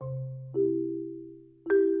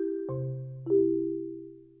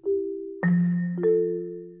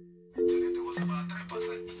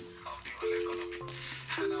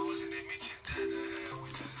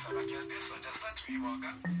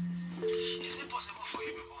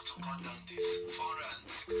cut down this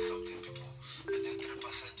 460 something people, and then 3%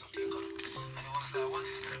 of the economy. And it was like, what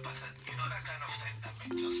is 3%? You know that kind of thing. I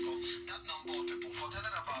mean, just for that number of people,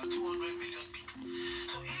 forgetting about 200 million people.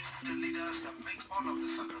 So if the leaders can make all of the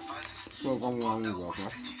sacrifices, cut down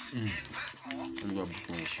wastages, invest more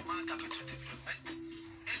into human capital development,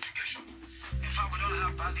 education. In fact, we don't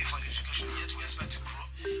have value for education yet. We expect to grow.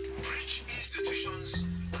 Bridge institutions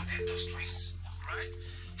and industries, right?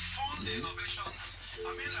 Fund innovations.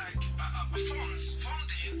 I mean, like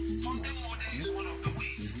funding model is one of the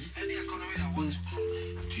ways any economy that wants to grow.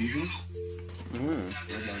 Do you know that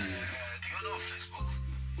Facebook,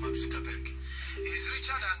 Mark Zuckerberg, is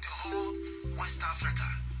richer than the whole West Africa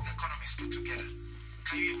economies put together?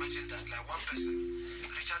 Can you imagine that? Like one person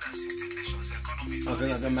richer than 16 nations economies.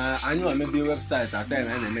 I know maybe website I say if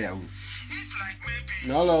like maybe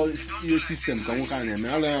no your system can work on me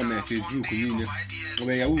all on Facebook you know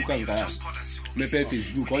when you can go me pay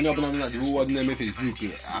Facebook on your plan na do what na me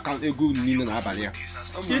Facebook account e good ni na abale ya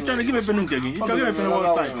you trying to give me pen nke gi you can give me pen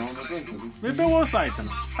website me pen website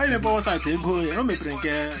na I me pen website e go no me pen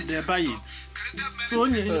nke de buy it so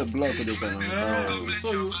onye blog de kan so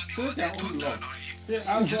you can own blog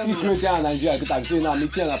you create an Nigeria que tá sendo na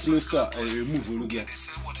metia na Play Store remove o lugar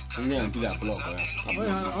onye anti da blog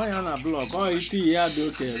onye na blog o iti ya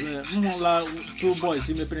do ke mmula two boys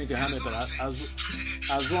me pen nke ha me para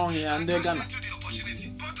as long as they Ghana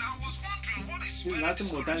nothing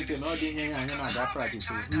more than que no dey nya anya na that practice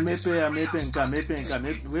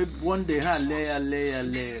mepe one day ha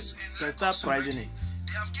layer start pricing it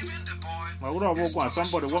ma wura obo kwa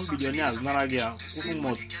somebody $1 billion nara gị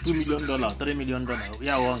almost $2 million $3 million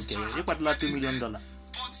ya won ke ịkpatala $2 million to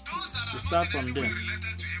start from there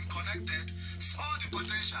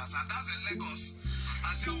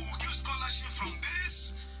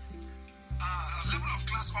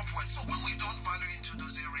upwards. So when we don't value into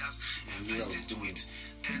those areas, invest into it,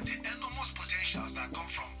 then the enormous potentials that come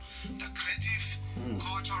from the creative,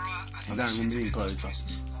 cultural, and initiative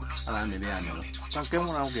industries will lose out on it, which of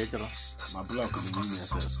course is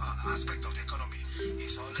the aspect of the economy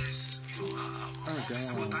is always, more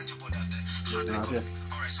visible, tangible than the hard economy.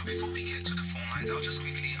 Alright, so before we get to the phone lines, I'll just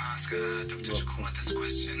quickly ask Dr. Chukwuma this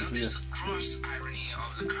question. Now, there's a gross irony of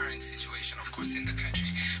the current situation, of course, in the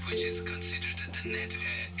country, which is considered the net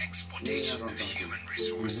exportation of human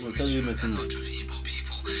resources, which a lot of